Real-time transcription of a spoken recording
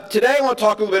Today I want to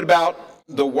talk a little bit about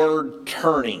the word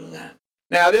turning.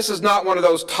 Now, this is not one of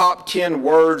those top 10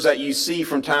 words that you see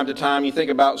from time to time you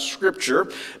think about Scripture,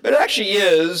 but it actually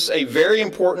is a very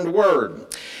important word.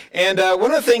 And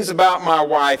one of the things about my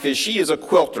wife is she is a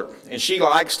quilter, and she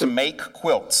likes to make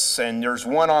quilts. And there's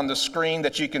one on the screen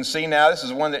that you can see now. This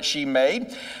is one that she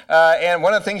made. And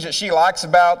one of the things that she likes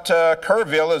about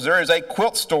Kerrville is there is a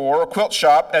quilt store, a quilt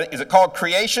shop. Is it called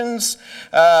Creations?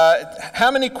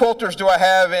 How many quilters do I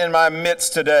have in my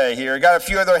midst today here? Got a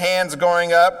few other hands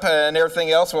going up and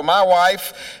everything else. Well, my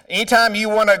wife, anytime you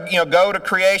want to go to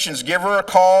Creations, give her a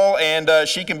call, and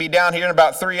she can be down here in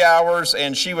about 3 hours,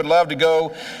 and she would love to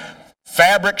go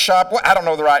fabric shop. Well, I don't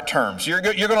know the right terms. You're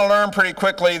going to learn pretty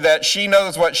quickly that she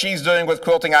knows what she's doing with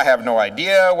quilting. I have no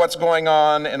idea what's going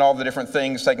on and all the different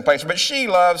things taking place, but she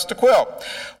loves to quilt.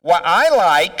 What I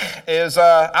like is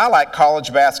I like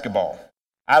college basketball.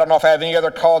 I don't know if I have any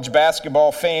other college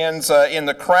basketball fans in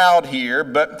the crowd here,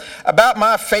 but about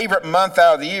my favorite month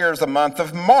out of the year is the month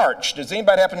of March. Does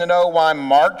anybody happen to know why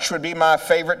March would be my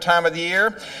favorite time of the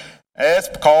year? It's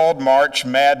called March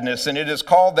Madness, and it is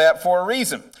called that for a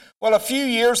reason. Well, a few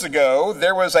years ago,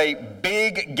 there was a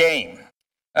big game.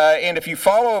 And if you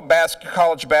follow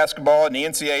college basketball in the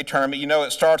NCAA tournament, you know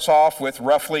it starts off with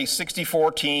roughly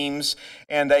 64 teams,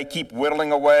 and they keep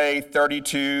whittling away,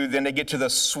 32. Then they get to the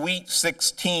Sweet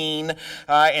 16,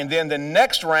 and then the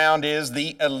next round is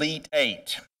the Elite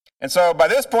 8. And so by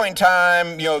this point in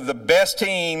time, the best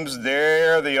teams,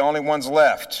 they're the only ones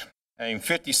left.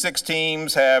 56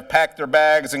 teams have packed their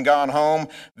bags and gone home.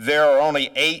 There are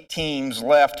only 8 teams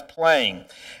left playing.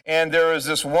 And there was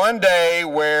this one day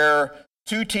where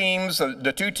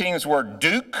the two teams were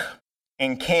Duke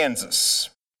and Kansas.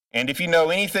 And if you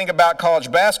know anything about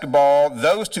college basketball,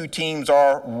 those two teams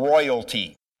are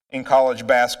royalty in college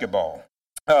basketball.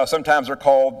 Sometimes they're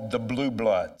called the Blue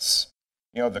Bloods.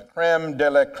 The creme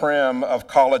de la creme of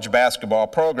college basketball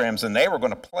programs, and they were going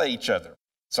to play each other.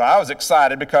 So I was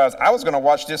excited because I was going to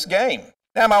watch this game.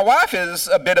 Now, my wife is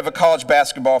a bit of a college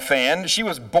basketball fan. She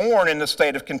was born in the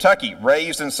state of Kentucky,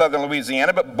 raised in southern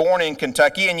Louisiana, but born in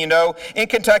Kentucky. And in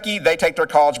Kentucky, they take their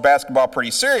college basketball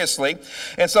pretty seriously.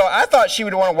 And so I thought she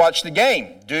would want to watch the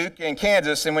game, Duke and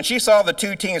Kansas. And when she saw the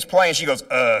two teams playing, she goes,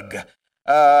 ugh.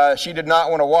 She did not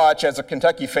want to watch, as a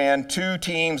Kentucky fan, two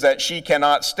teams that she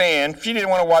cannot stand. She didn't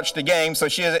want to watch the game, so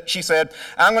she said,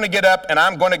 I'm going to get up and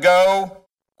I'm going to go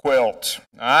quilt.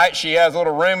 All right, she has a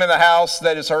little room in the house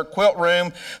that is her quilt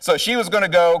room, so she was going to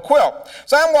go quilt.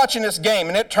 So I'm watching this game,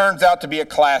 and it turns out to be a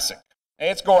classic.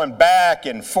 It's going back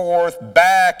and forth,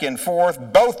 back and forth.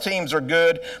 Both teams are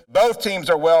good. Both teams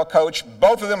are well coached.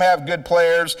 Both of them have good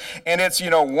players, and it's,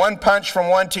 one punch from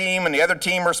one team, and the other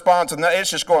team responds, and it's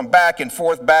just going back and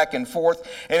forth,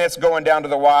 and it's going down to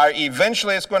the wire.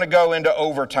 Eventually, it's going to go into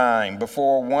overtime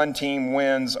before one team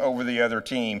wins over the other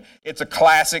team. It's a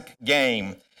classic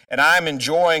game. And I'm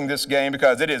enjoying this game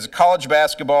because it is college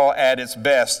basketball at its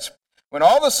best. When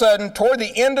all of a sudden, toward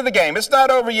the end of the game, it's not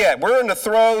over yet. We're in the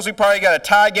throes. We probably got a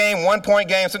tie game, 1-point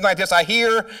game, something like this. I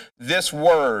hear this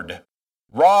word,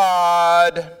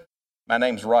 Rod. My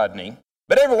name's Rodney.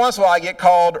 But every once in a while, I get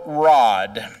called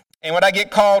Rod. And when I get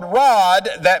called Rod,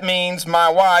 that means my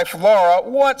wife, Laura,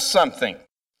 wants something.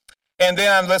 And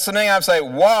then I'm listening. I say,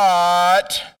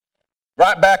 what?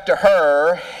 Right back to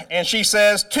her. And she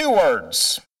says 2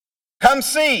 words. Come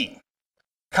see.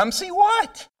 Come see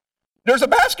what? There's a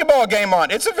basketball game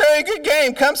on. It's a very good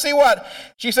game. Come see what?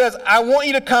 She says, I want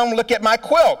you to come look at my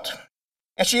quilt.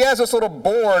 And she has this little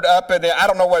board up, and I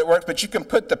don't know what it works, but you can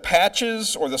put the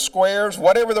patches or the squares,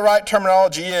 whatever the right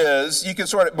terminology is, you can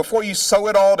before you sew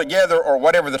it all together, or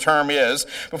whatever the term is,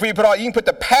 you can put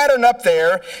the pattern up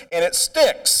there, and it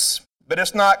sticks. But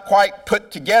it's not quite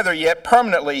put together yet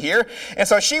permanently here. And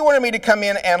so she wanted me to come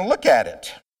in and look at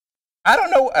it. I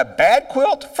don't know a bad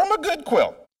quilt from a good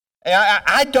quilt.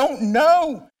 I don't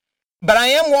know. But I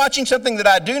am watching something that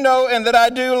I do know and that I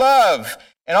do love.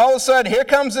 And all of a sudden, here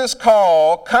comes this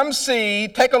call. Come see,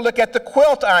 take a look at the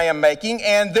quilt I am making,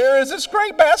 and there is this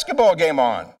great basketball game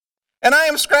on. And I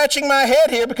am scratching my head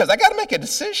here because I got to make a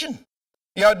decision.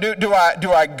 Do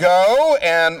I go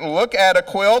and look at a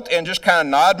quilt and just kind of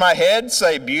nod my head,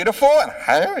 say beautiful,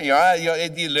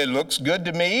 it looks good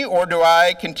to me, or do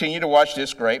I continue to watch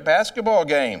this great basketball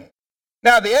game?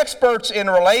 Now, the experts in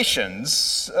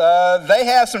relations, they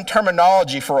have some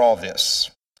terminology for all this.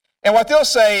 And what they'll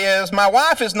say is, my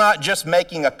wife is not just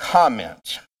making a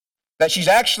comment, that she's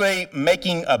actually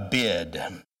making a bid.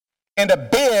 And a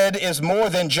bid is more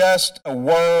than just a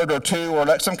word or two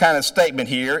or some kind of statement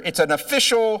here. It's an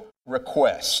official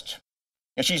request.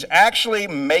 And she's actually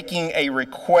making a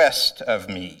request of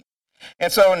me.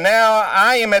 And so now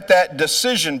I am at that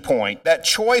decision point, that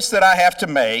choice that I have to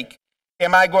make.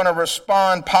 Am I going to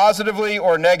respond positively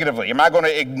or negatively? Am I going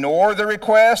to ignore the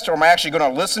request, or am I actually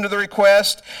going to listen to the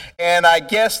request? And I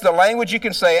guess the language you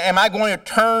can say, am I going to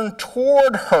turn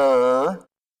toward her,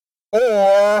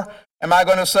 or am I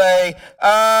going to say,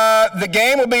 the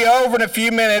game will be over in a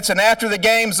few minutes, and after the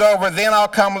game's over, then I'll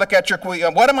come look at your quiz.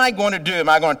 What am I going to do? Am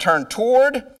I going to turn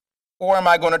toward, or am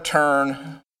I going to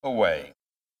turn away?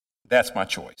 That's my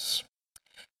choice.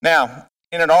 Now,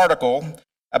 in an article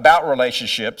about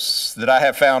relationships that I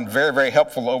have found very, very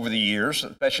helpful over the years,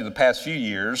 especially the past few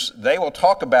years, they will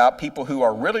talk about people who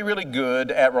are really, really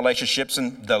good at relationships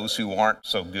and those who aren't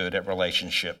so good at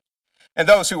relationships. And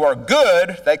those who are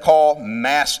good, they call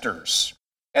masters.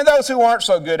 And those who aren't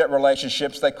so good at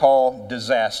relationships, they call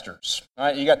disasters. All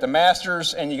right, you got the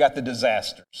masters and you got the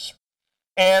disasters.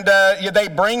 And they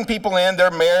bring people in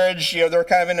their marriage, they're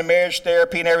kind of into marriage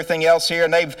therapy and everything else here,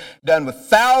 and they've done with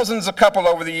thousands of couples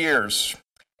over the years.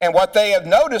 And what they have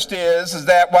noticed is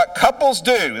that what couples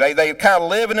do, they kind of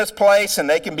live in this place and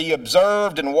they can be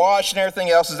observed and watched and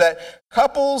everything else, is that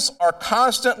couples are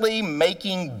constantly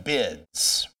making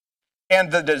bids.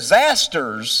 And the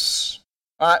disasters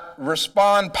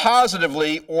respond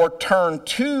positively or turn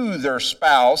to their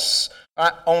spouse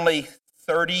only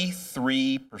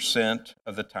 33%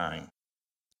 of the time.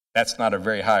 That's not a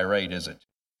very high rate, is it?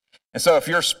 And so if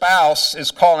your spouse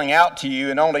is calling out to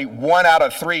you and only 1 out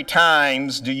of 3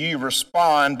 times do you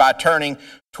respond by turning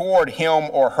toward him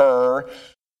or her,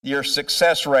 your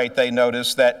success rate, they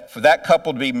noticed that for that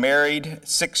couple to be married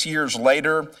 6 years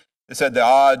later, they said the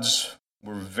odds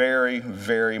were very,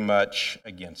 very much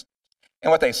against it.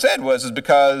 And what they said is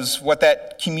because what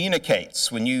that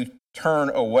communicates when you turn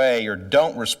away or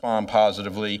don't respond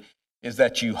positively is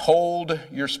that you hold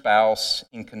your spouse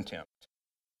in contempt.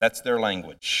 That's their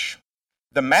language.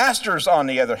 The masters, on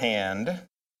the other hand,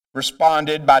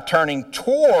 responded by turning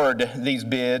toward these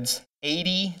bids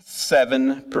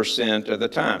 87% of the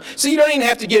time. So you don't even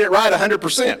have to get it right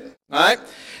 100%, all right?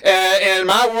 In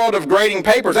my world of grading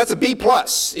papers, that's a B+.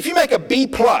 If you make a B+,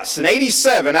 an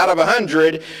 87 out of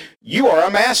 100, you are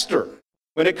a master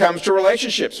when it comes to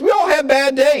relationships. We all have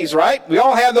bad days, right? We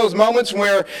all have those moments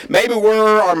where maybe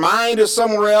our mind is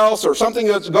somewhere else or something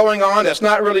that's going on that's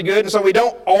not really good, and so we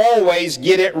don't always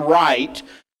get it right.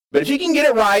 But if you can get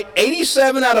it right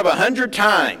 87 out of 100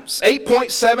 times,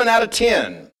 8.7 out of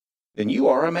 10, then you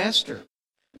are a master.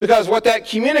 Because what that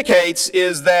communicates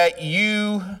is that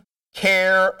you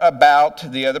care about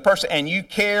the other person, and you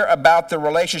care about the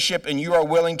relationship, and you are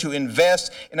willing to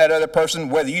invest in that other person,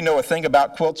 whether you know a thing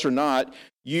about quilts or not.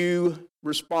 You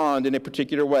respond in a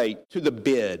particular way to the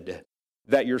bid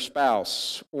that your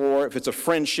spouse, or if it's a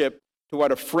friendship, to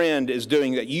what a friend is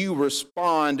doing, that you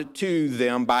respond to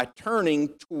them by turning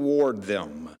toward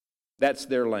them. That's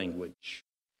their language.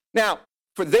 Now,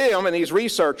 for them and these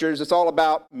researchers, it's all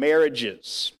about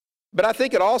marriages. But I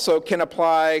think it also can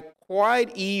apply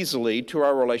quite easily to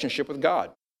our relationship with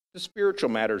God, to spiritual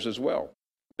matters as well.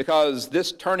 Because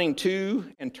this turning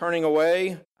to and turning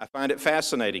away, I find it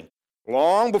fascinating.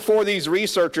 Long before these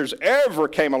researchers ever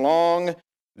came along,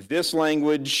 this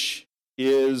language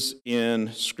is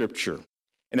in Scripture.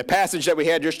 In the passage that we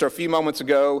had just a few moments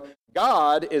ago,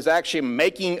 God is actually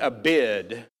making a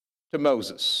bid to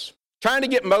Moses, trying to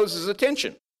get Moses'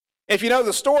 attention. If you know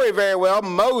the story very well,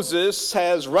 Moses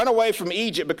has run away from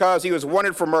Egypt because he was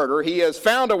wanted for murder. He has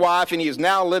found a wife, and he is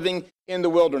now living in the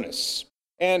wilderness.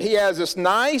 And he has this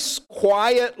nice,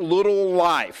 quiet little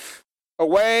life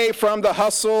away from the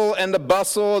hustle and the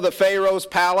bustle of the Pharaoh's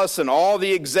palace and all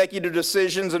the executive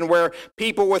decisions and where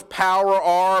people with power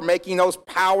are making those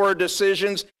power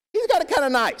decisions. He's got it kind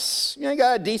of nice. He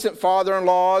got a decent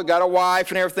father-in-law, got a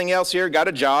wife and everything else here, got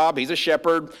a job. He's a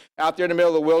shepherd out there in the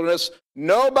middle of the wilderness.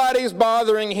 Nobody's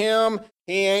bothering him.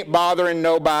 He ain't bothering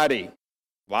nobody.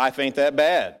 Life ain't that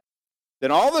bad.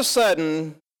 Then all of a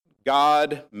sudden,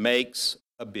 God makes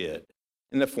a bid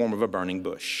in the form of a burning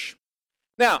bush.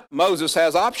 Now, Moses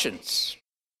has options.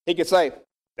 He could say,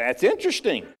 that's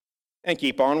interesting, and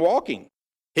keep on walking.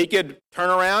 He could turn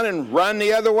around and run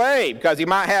the other way because he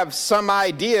might have some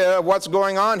idea of what's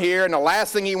going on here, and the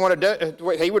last thing he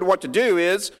would want to do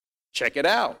is check it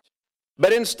out.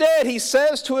 But instead, he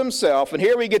says to himself, and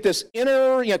here we get this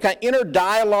inner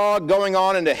dialogue going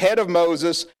on in the head of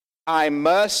Moses, I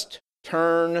must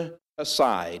turn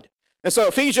aside. And so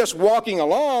if he's just walking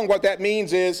along, what that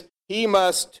means is he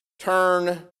must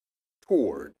turn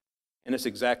toward. And it's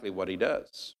exactly what he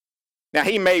does. Now,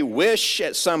 he may wish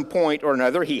at some point or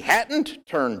another he hadn't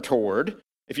turned toward.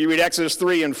 If you read Exodus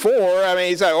 3 and 4,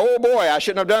 he's like, oh boy, I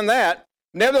shouldn't have done that.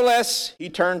 Nevertheless, he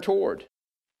turned toward.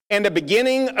 And the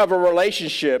beginning of a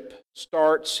relationship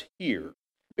starts here.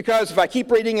 Because if I keep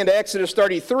reading into Exodus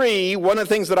 33, one of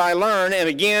the things that I learn, and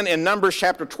again in Numbers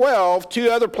chapter 12, two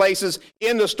other places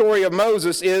in the story of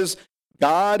Moses, is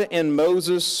God and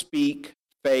Moses speak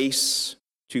face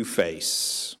to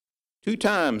face. 2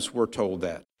 times we're told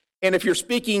that. And if you're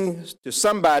speaking to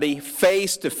somebody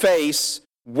face to face,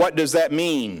 what does that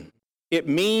mean? It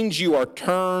means you are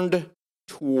turned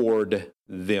toward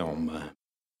them.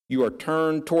 You are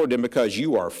turned toward them because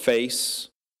you are face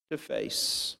to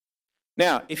face.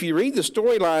 Now, if you read the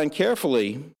storyline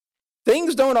carefully,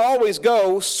 things don't always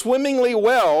go swimmingly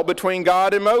well between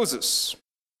God and Moses.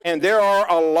 And there are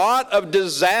a lot of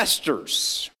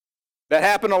disasters that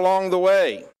happen along the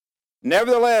way.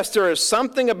 Nevertheless, there is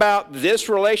something about this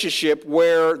relationship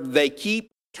where they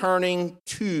keep turning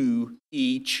to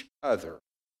each other.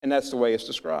 And that's the way it's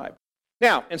described.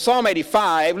 Now, in Psalm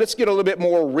 85, let's get a little bit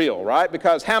more real, right?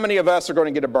 Because how many of us are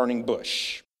going to get a burning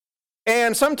bush?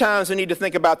 And sometimes we need to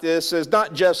think about this as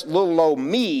not just little old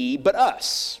me, but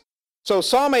us. So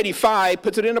Psalm 85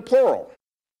 puts it in a plural.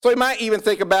 So we might even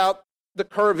think about the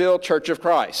Kerrville Church of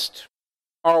Christ.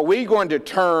 Are we going to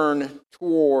turn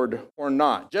toward or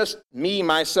not? Just me,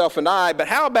 myself, and I, but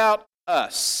how about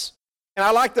us? And I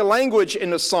like the language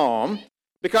in the psalm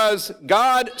because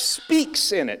God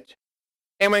speaks in it.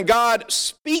 And when God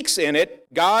speaks in it,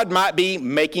 God might be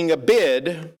making a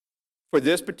bid for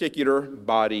this particular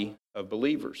body of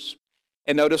believers.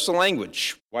 And notice the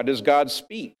language. What does God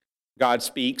speak? God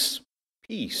speaks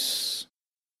peace,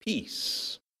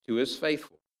 peace to his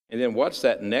faithful. And then what's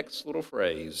that next little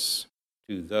phrase?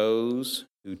 To those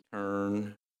who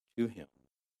turn to him.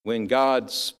 When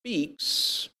God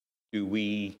speaks, do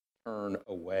we turn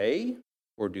away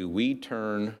or do we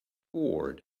turn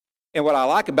toward? And what I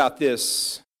like about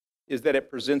this is that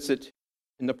it presents it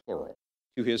in the plural,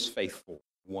 to his faithful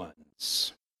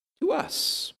ones, to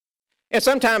us. And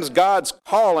sometimes God's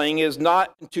calling is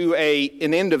not to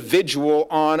an individual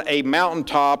on a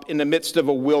mountaintop in the midst of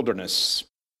a wilderness.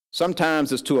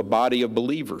 Sometimes it's to a body of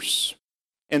believers.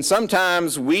 And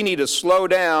sometimes we need to slow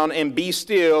down and be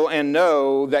still and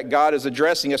know that God is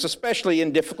addressing us, especially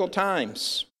in difficult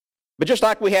times. But just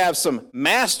like we have some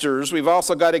masters, we've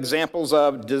also got examples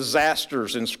of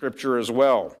disasters in Scripture as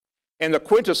well. And the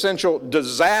quintessential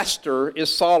disaster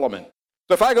is Solomon.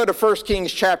 So if I go to 1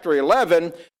 Kings chapter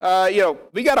 11,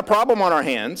 we got a problem on our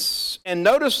hands. And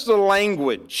notice the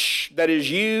language that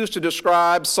is used to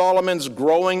describe Solomon's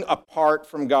growing apart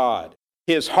from God.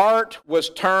 His heart was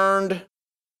turned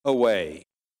away.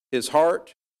 His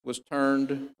heart was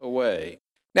turned away.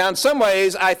 Now, in some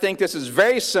ways, I think this is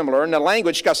very similar in the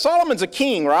language, because Solomon's a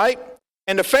king, right?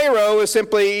 And the Pharaoh is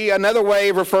simply another way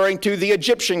of referring to the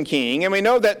Egyptian king. And we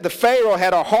know that the Pharaoh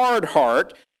had a hard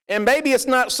heart, and maybe it's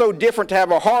not so different to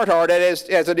have a hard heart as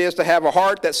it is to have a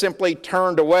heart that's simply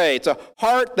turned away. It's a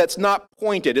heart that's not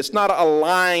pointed. It's not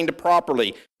aligned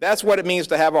properly. That's what it means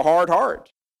to have a hard heart.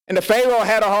 And the Pharaoh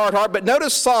had a hard heart, but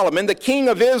notice Solomon, the king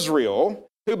of Israel,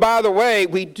 who, by the way,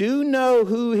 we do know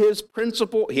who his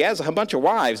principal, he has a bunch of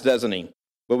wives, doesn't he?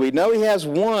 But we know he has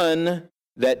one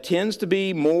that tends to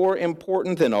be more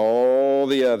important than all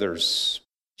the others.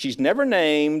 She's never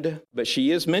named, but she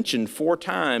is mentioned 4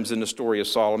 times in the story of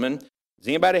Solomon. Does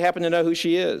anybody happen to know who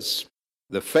she is?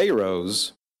 The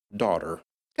Pharaoh's daughter.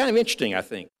 Kind of interesting, I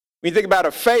think. When you think about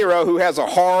a Pharaoh who has a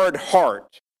hard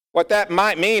heart, what that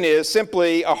might mean is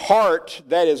simply a heart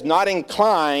that is not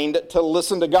inclined to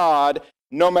listen to God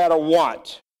no matter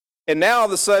what. And now all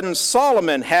of a sudden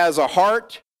Solomon has a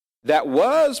heart that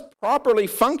was properly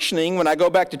functioning when I go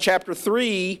back to chapter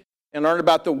 3 and learn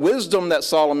about the wisdom that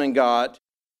Solomon got.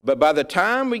 But by the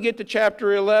time we get to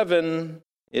chapter 11,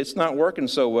 it's not working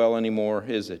so well anymore,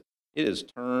 is it? It is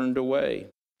turned away.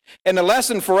 And the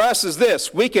lesson for us is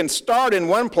this: we can start in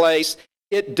one place.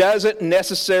 It doesn't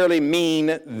necessarily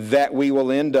mean that we will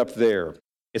end up there.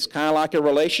 It's kind of like a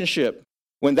relationship.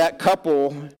 When that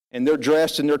couple, and they're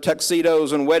dressed in their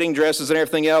tuxedos and wedding dresses and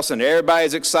everything else, and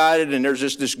everybody's excited, and there's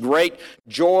just this great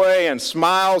joy and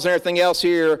smiles and everything else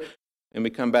here, and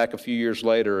we come back a few years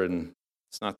later and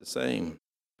it's not the same.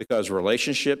 Because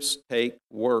relationships take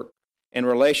work, and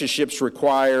relationships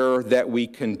require that we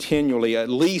continually, at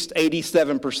least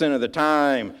 87% of the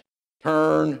time,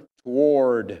 turn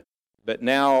toward. But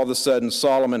now all of a sudden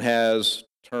Solomon has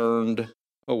turned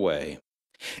away.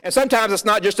 And sometimes it's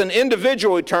not just an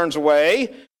individual who turns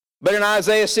away, but in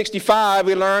Isaiah 65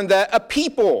 we learn that a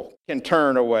people can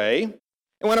turn away.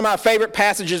 And one of my favorite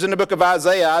passages in the book of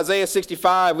Isaiah, Isaiah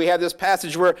 65, we have this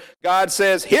passage where God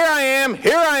says, here I am,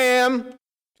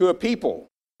 to a people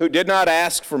who did not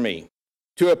ask for me,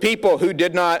 to a people who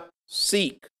did not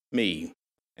seek me.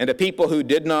 and a people who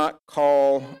did not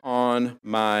call on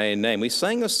my name. We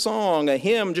sang a song, a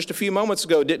hymn just a few moments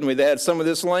ago, didn't we? That had some of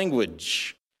this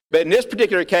language. But in this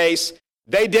particular case,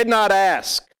 they did not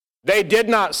ask. They did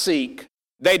not seek.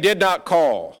 They did not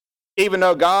call. Even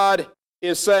though God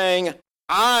is saying,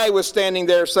 I was standing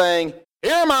there saying,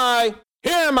 here am I,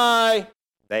 here am I.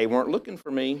 They weren't looking for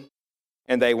me,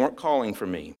 and they weren't calling for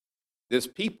me. This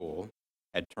people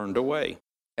had turned away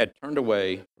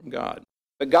from God.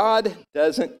 But God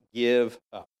doesn't give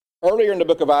up. Earlier in the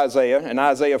book of Isaiah, in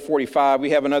Isaiah 45, we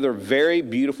have another very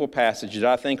beautiful passage that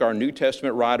I think our New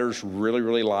Testament writers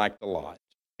really liked a lot.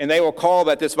 And they will call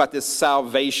about this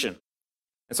salvation.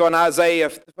 And so in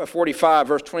Isaiah 45,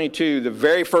 verse 22, the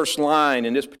very first line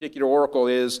in this particular oracle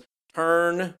is,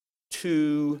 turn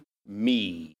to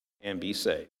me and be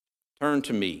saved. Turn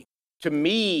to me. To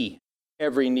me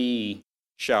every knee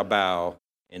shall bow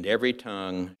and every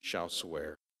tongue shall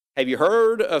swear. Have you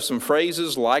heard of some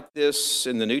phrases like this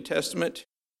in the New Testament?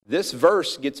 This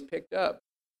verse gets picked up.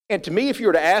 And to me, if you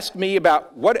were to ask me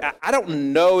about I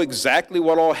don't know exactly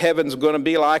what all heaven's going to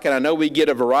be like, and I know we get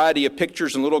a variety of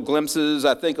pictures and little glimpses.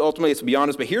 I think ultimately it's to be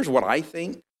honest, but here's what I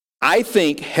think. I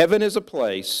think heaven is a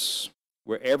place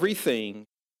where everything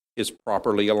is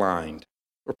properly aligned.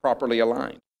 We're properly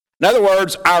aligned. In other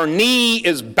words, our knee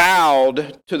is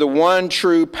bowed to the one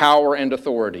true power and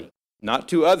authority, not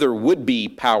to other would-be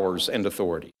powers and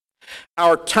authority.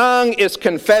 Our tongue is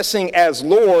confessing as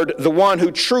Lord the one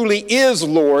who truly is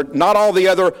Lord, not all the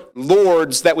other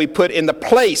lords that we put in the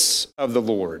place of the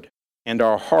Lord. And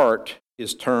our heart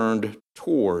is turned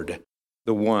toward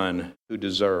the one who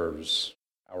deserves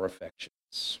our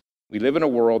affections. We live in a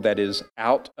world that is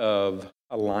out of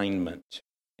alignment.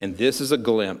 And this is a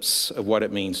glimpse of what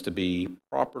it means to be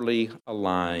properly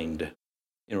aligned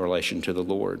in relation to the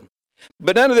Lord.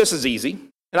 But none of this is easy.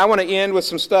 And I want to end with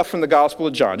some stuff from the Gospel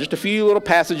of John, just a few little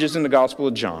passages in the Gospel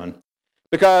of John,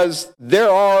 because there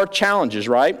are challenges,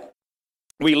 right?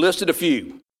 We listed a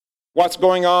few. What's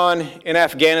going on in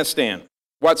Afghanistan?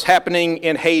 What's happening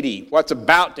in Haiti? What's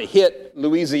about to hit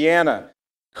Louisiana?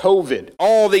 COVID,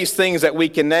 all these things that we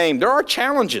can name. There are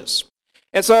challenges.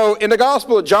 And so in the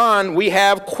Gospel of John, we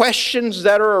have questions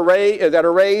that are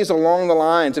raised along the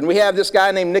lines. And we have this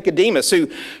guy named Nicodemus who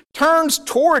turns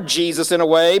toward Jesus in a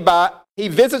way he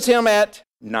visits him at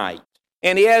night.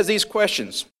 And he has these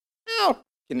questions. How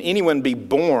can anyone be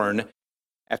born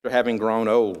after having grown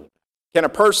old? Can a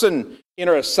person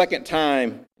enter a second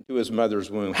time into his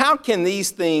mother's womb? How can these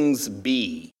things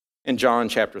be? In John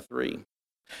chapter 3.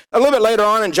 A little bit later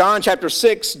on in John chapter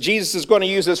 6, Jesus is going to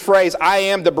use this phrase, I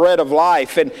am the bread of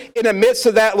life. And in the midst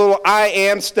of that little I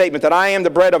am statement, that I am the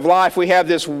bread of life, we have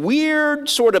this weird,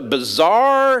 sort of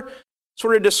bizarre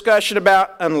sort of discussion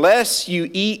about unless you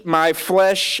eat my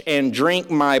flesh and drink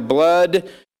my blood,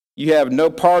 you have no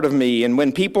part of me. And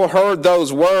when people heard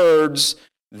those words,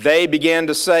 they began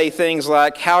to say things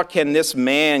like, how can this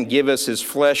man give us his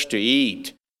flesh to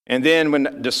eat? And then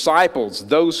when disciples,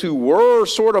 those who were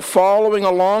sort of following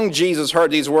along Jesus,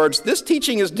 heard these words, this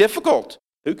teaching is difficult.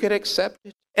 Who could accept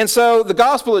it? And so the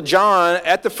Gospel of John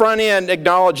at the front end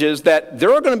acknowledges that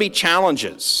there are going to be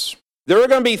challenges. There are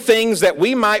going to be things that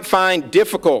we might find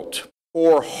difficult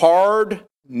or hard,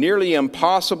 nearly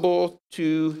impossible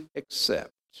to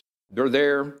accept. They're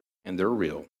there and they're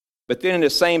real. But then in the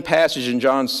same passage in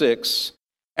John 6,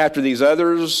 after these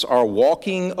others are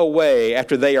walking away,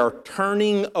 after they are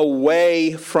turning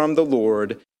away from the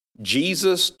Lord,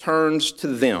 Jesus turns to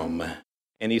them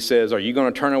and he says, are you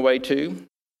going to turn away too?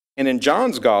 And in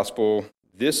John's gospel,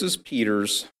 this is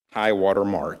Peter's high water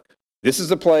mark. This is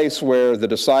the place where the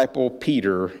disciple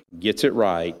Peter gets it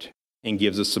right and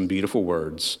gives us some beautiful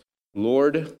words.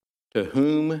 Lord, to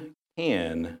whom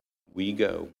can we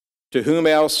go? To whom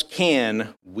else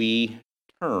can we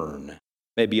turn?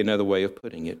 Maybe another way of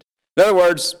putting it. In other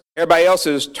words, everybody else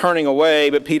is turning away,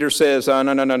 but Peter says,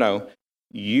 no.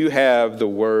 You have the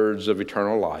words of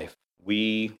eternal life.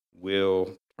 We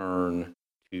will turn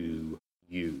to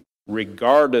you,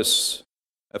 regardless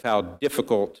of how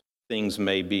difficult things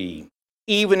may be.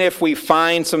 Even if we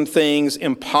find some things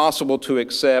impossible to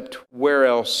accept, where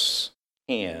else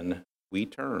can we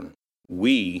turn?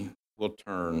 We will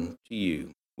turn to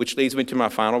you. Which leads me to my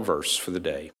final verse for the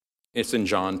day. It's in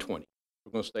John 20.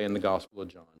 We're going to stay in the Gospel of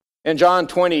John. And John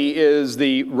 20 is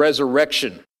the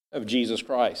resurrection of Jesus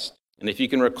Christ. And if you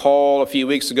can recall, a few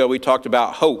weeks ago we talked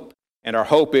about hope. And our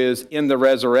hope is in the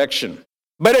resurrection.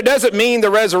 But it doesn't mean the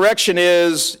resurrection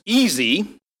is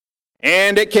easy.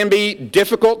 And it can be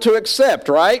difficult to accept,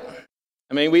 right?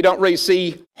 I mean, we don't really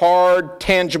see hard,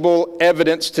 tangible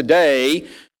evidence today.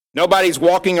 Nobody's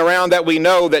walking around that we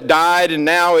know that died and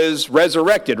now is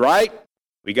resurrected, right?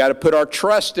 We got to put our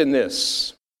trust in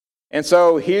this. And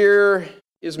so here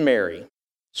is Mary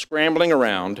scrambling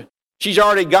around. She's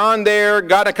already gone there,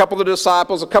 got a couple of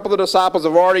disciples. A couple of the disciples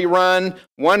have already run.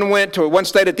 One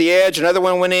stayed at the edge, another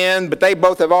one went in, but they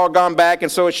both have all gone back,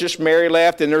 and so it's just Mary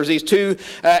left. And there's these two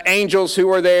angels who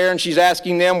are there, and she's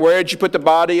asking them, where did you put the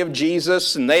body of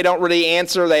Jesus? And they don't really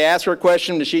answer. They ask her a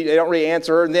question, but they don't really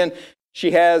answer her. And then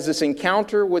she has this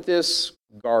encounter with this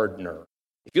gardener.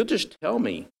 If you'll just tell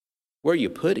me where you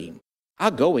put him, I'll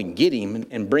go and get him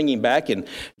and bring him back and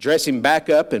dress him back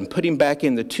up and put him back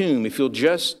in the tomb if you'll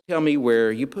just tell me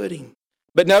where you put him.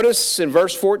 But notice in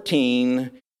verse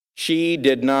 14, she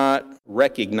did not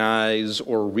recognize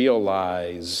or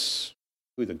realize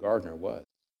who the gardener was.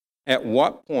 At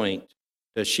what point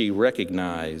does she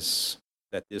recognize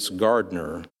that this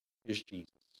gardener is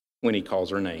Jesus? When he calls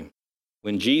her name.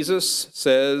 When Jesus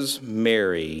says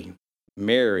Mary,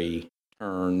 Mary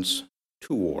turns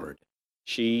toward.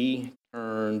 She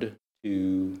turned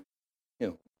to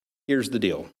him. Here's the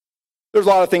deal. There's a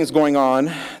lot of things going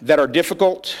on that are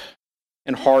difficult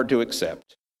and hard to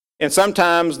accept. And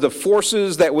sometimes the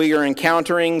forces that we are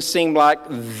encountering seem like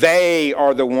they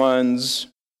are the ones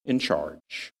in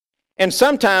charge. And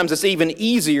sometimes it's even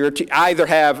easier to either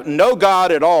have no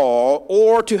God at all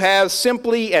or to have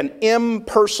simply an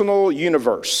impersonal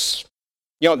universe.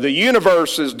 The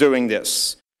universe is doing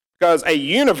this. Because a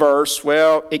universe,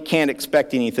 well, it can't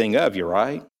expect anything of you,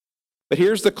 right? But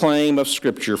here's the claim of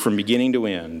Scripture from beginning to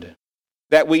end,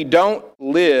 that we don't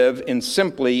live in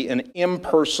simply an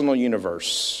impersonal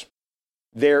universe.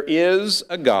 There is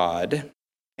a God,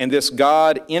 and this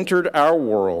God entered our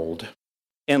world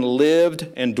and lived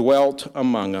and dwelt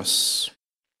among us.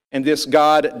 And this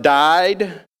God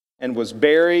died and was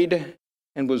buried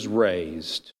and was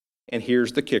raised. And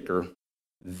here's the kicker.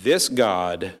 This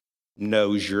God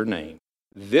knows your name.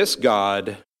 This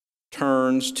God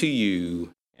turns to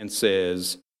you and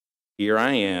says, here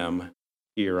I am,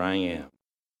 here I am.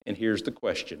 And here's the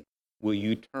question. Will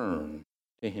you turn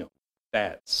to him?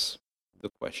 That's the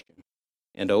question.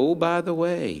 And oh, by the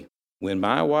way, when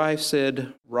my wife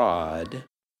said, Rod,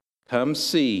 come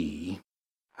see,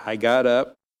 I got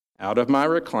up out of my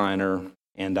recliner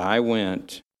and I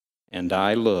went and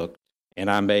I looked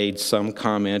and I made some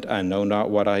comment. I know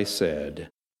not what I said.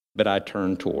 But I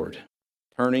turned toward.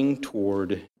 Turning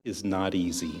toward is not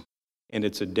easy. And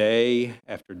it's a day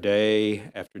after day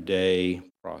after day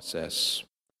process.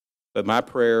 But my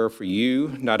prayer for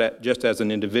you, not just as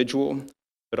an individual,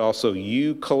 but also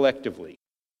you collectively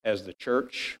as the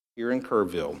church here in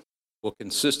Kerrville, will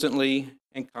consistently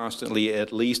and constantly,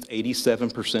 at least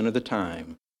 87% of the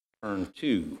time, turn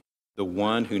to the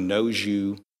one who knows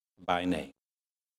you by name.